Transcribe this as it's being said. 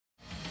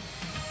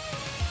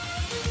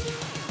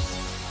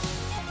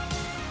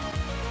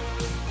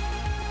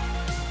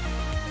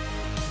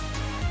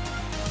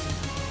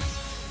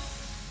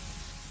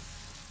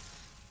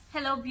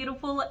Hello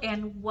beautiful,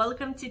 and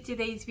welcome to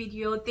today's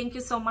video. Thank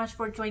you so much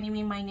for joining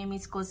me. My name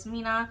is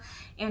Cosmina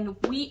and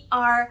we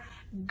are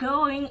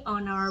going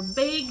on our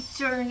big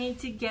journey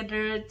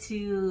together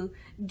to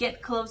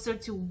get closer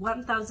to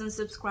 1,000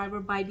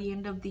 subscribers by the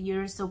end of the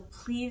year. So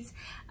please,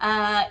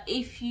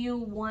 if you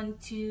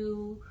want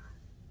to,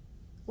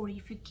 or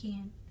if you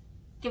can,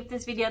 give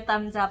this video a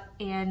thumbs up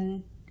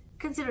and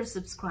consider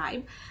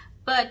subscribe.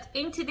 But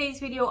in today's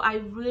video, I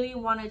really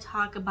want to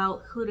talk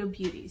about Huda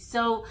Beauty.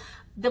 So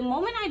the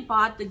moment I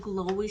bought the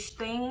Glowish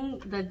thing,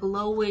 the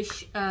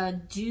Glowish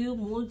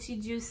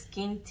multi-dew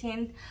skin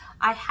tint,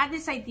 I had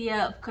this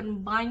idea of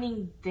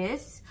combining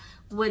this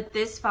with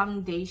this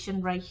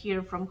foundation right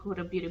here from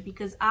Huda Beauty,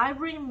 because I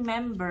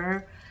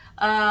remember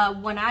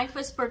when I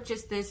first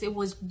purchased this, it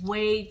was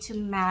way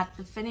too matte.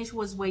 The finish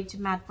was way too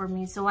matte for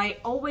me. So I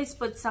always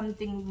put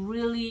something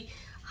really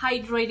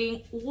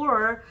hydrating,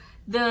 or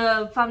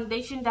the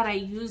foundation that I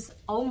use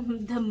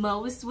the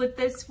most with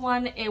this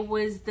one, it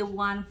was the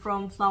one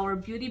from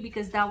Ulta Beauty,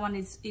 because that one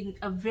is in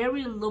a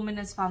very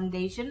luminous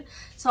foundation.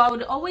 So I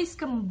would always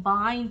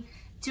combine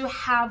to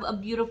have a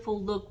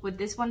beautiful look with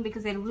this one,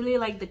 because I really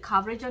like the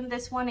coverage on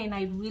this one, and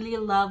I really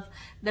love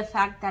the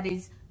fact that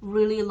it's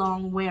really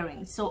long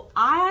wearing. So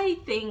I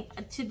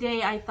think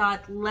today I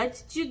thought,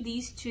 let's do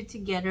these two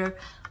together.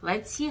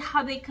 Let's see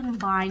how they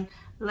combine.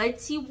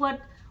 Let's see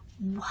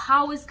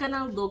how it's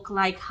gonna look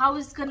like, how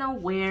it's gonna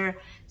wear.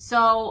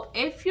 So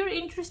if you're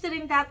interested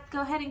in that,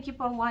 go ahead and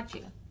keep on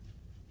watching.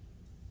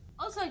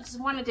 Also, I just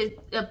wanted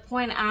to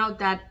point out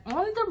that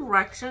on the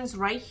directions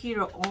right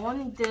here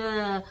on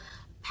the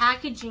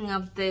packaging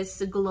of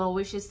this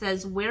Glowish, it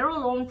says wear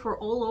alone for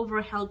all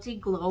over healthy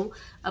glow,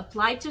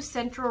 apply to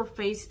center or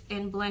face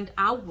and blend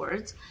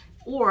outwards,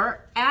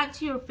 or add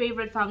to your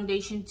favorite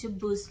foundation to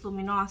boost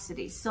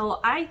luminosity. So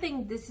I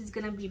think this is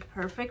gonna be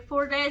perfect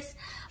for this,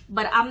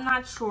 but I'm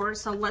not sure.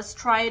 So let's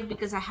try it,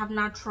 because I have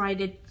not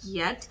tried it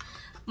yet.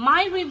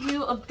 My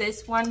review of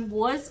this one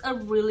was a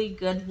really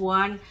good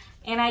one,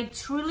 and I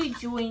truly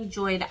do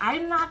enjoy it.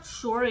 I'm not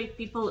sure if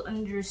people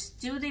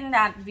understood in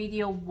that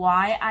video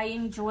why I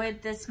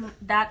enjoyed this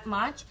that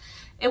much.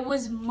 It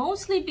was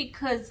mostly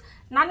because,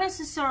 not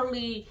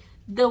necessarily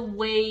the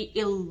way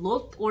it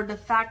looked or the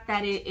fact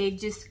that it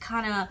just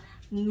kind of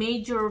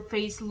made your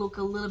face look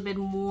a little bit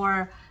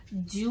more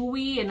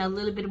dewy and a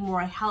little bit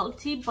more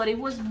healthy, but it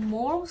was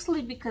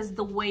mostly because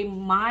the way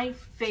my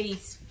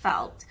face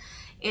felt,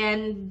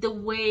 and the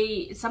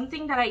way,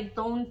 something that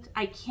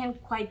I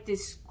can't quite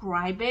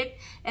describe it,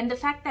 and the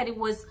fact that it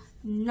was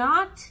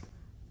not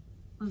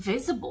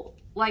visible,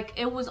 like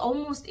it was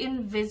almost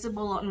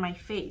invisible on my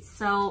face.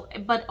 So,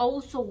 but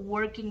also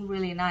working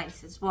really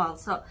nice as well.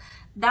 So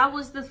that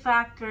was the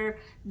factor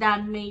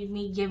that made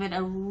me give it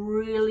a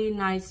really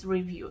nice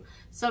review.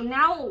 So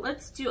now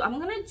I'm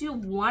gonna do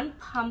one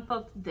pump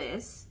of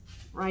this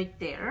right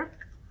there,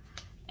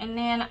 and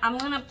then I'm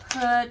gonna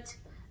put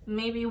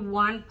maybe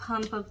one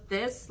pump of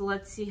this.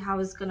 Let's see how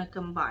it's gonna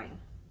combine.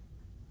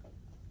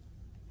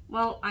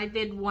 Well, I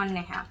did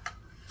 1.5,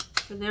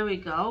 so there we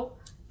go.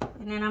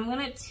 And then I'm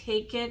gonna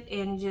take it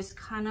and just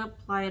kind of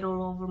apply it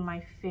all over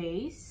my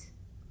face.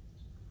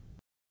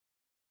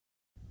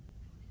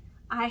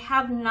 I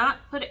have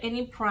not put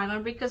any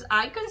primer, because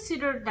I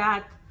consider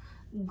that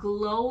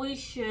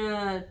Glowish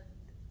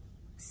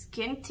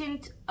skin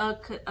tint a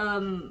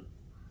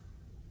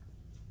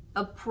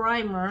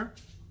primer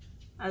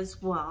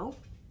as well.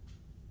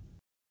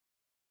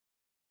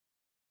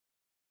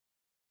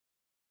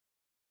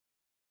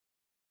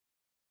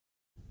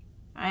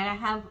 Alright, I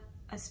have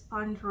a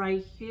sponge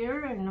right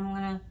here, and I'm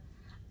gonna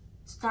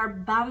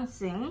start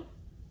bouncing.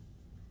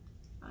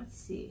 Let's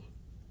see.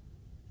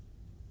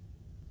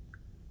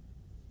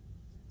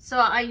 So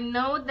I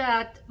know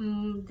that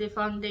the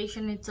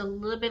foundation, it's a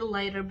little bit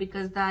lighter,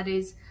 because that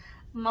is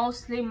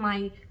mostly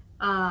my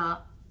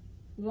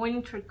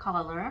winter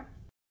color.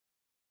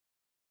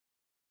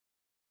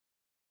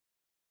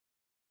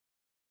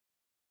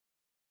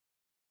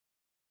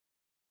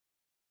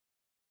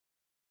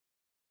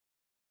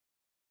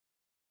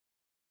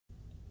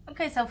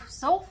 Okay,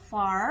 so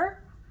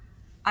far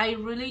I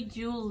really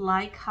do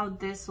like how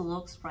this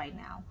looks right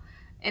now.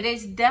 It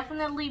is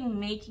definitely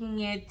making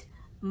it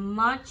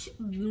much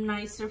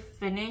nicer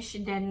finish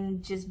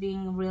than just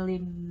being really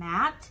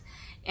matte.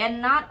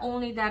 And not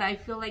only that, I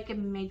feel like it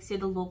makes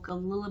it look a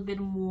little bit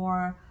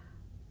more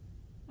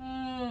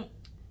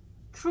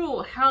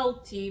true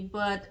healthy,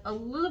 but a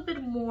little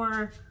bit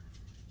more,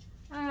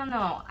 I don't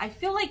know, I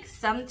feel like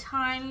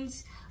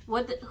sometimes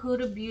with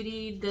Huda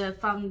Beauty, the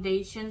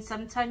foundation,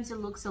 sometimes it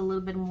looks a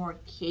little bit more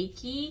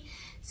cakey.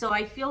 So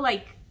I feel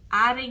like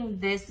adding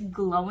this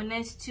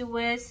glowiness to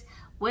it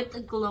with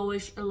the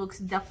Glowish, it looks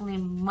definitely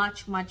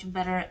much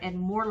better and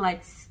more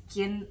like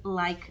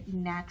skin-like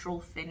natural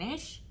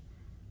finish,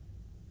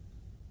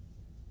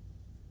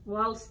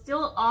 while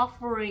still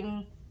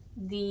offering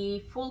the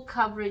full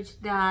coverage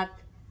that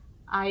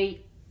I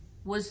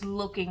was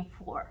looking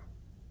for.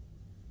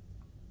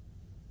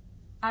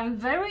 I'm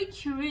very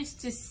curious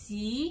to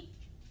see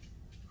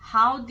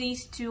how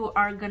these two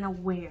are gonna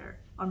wear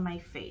on my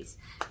face,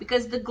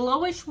 because the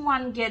Glowish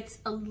one gets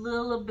a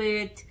little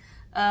bit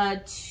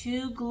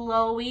too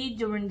glowy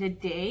during the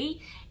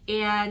day,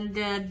 and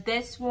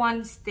this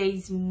one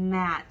stays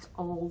matte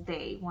all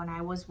day when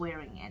I was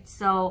wearing it.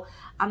 So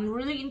I'm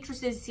really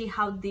interested to see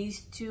how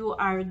these two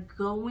are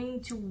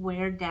going to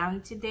wear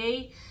down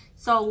today.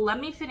 So let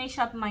me finish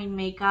up my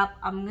makeup.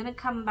 I'm gonna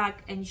come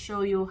back and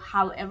show you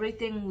how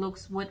everything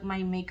looks with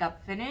my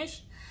makeup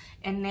finished,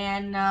 and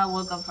then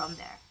we'll go from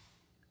there.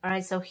 All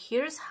right, so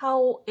here's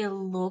how it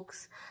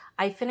looks.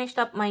 I finished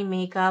up my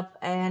makeup,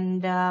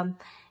 and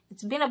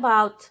it's been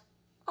about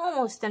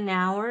almost an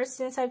hour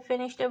since I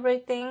finished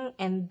everything,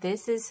 and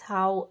this is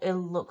how it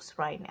looks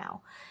right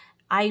now.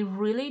 I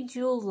really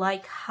do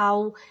like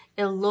how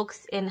it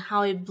looks and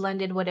how it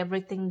blended with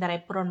everything that I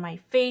put on my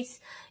face.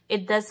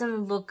 It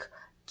doesn't look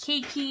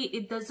cakey,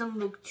 it doesn't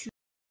look too,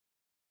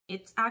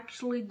 it's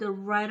actually the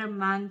right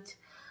amount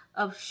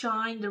of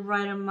shine, the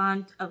right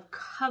amount of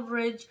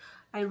coverage.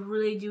 I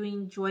really do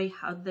enjoy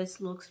how this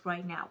looks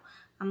right now.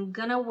 I'm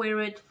gonna wear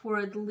it for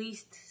at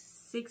least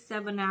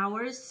 6-7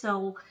 hours,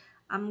 so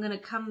I'm gonna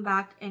come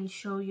back and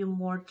show you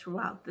more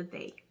throughout the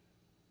day.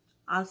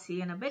 I'll see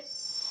you in a bit.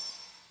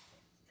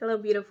 Hello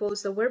beautiful,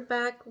 so we're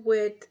back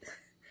with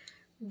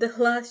the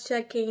last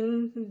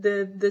checking,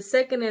 the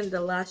second and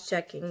the last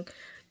checking.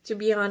 To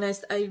be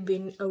honest, I've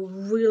been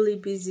really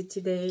busy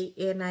today,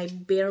 and I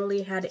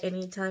barely had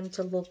any time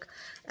to look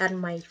at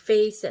my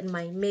face and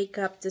my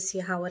makeup to see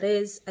how it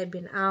is. I've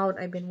been out,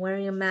 I've been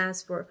wearing a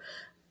mask for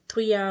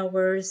 3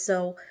 hours,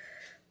 so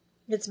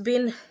it's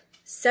been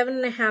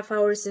 7.5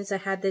 hours since I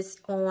had this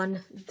on.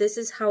 This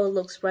is how it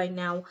looks right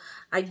now.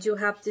 I do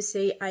have to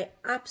say I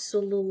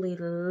absolutely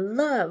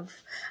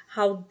love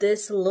how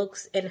this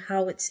looks and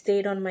how it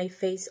stayed on my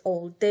face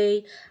all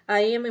day. I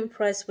am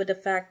impressed with the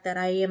fact that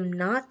I am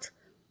not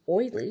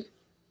oily.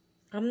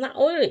 I'm not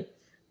oily.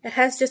 It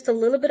has just a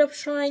little bit of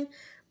shine,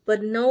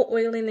 but no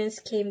oiliness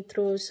came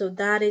through, so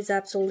that is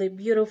absolutely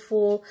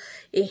beautiful.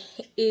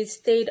 It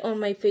stayed on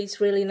my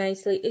face really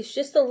nicely. It's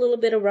just a little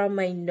bit around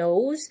my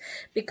nose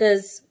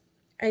because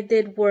I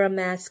did wear a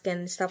mask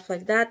and stuff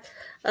like that.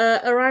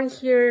 Around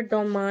here,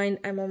 don't mind.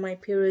 I'm on my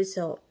period,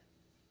 so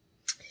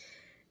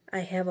I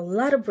have a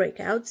lot of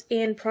breakouts,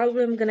 and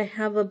probably I'm gonna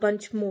have a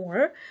bunch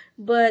more,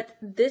 but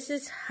this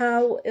is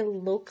how it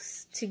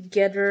looks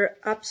together.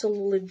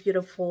 Absolutely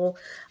beautiful.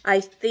 I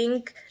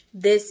think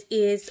this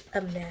is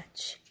a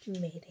match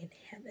made in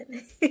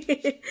heaven.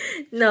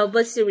 No,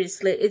 but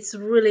seriously, it's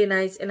really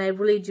nice, and I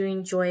really do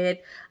enjoy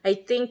it. I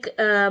think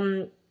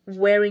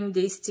wearing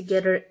these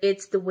together,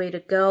 it's the way to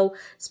go,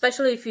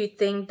 especially if you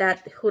think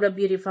that Huda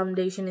Beauty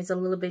foundation is a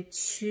little bit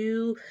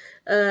too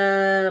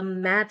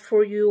matte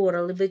for you or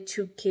a little bit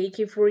too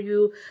cakey for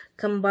you.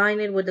 Combine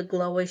it with the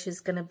Glowish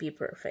is gonna be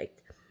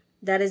perfect.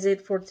 That is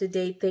it for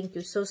today. Thank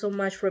you so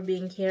much for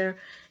being here.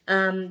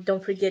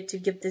 Don't forget to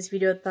give this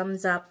video a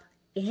thumbs up,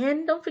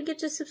 and don't forget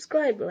to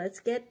subscribe. Let's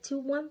get to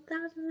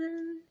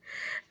 1,000.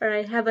 All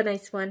right, have a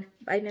nice one.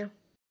 Bye now.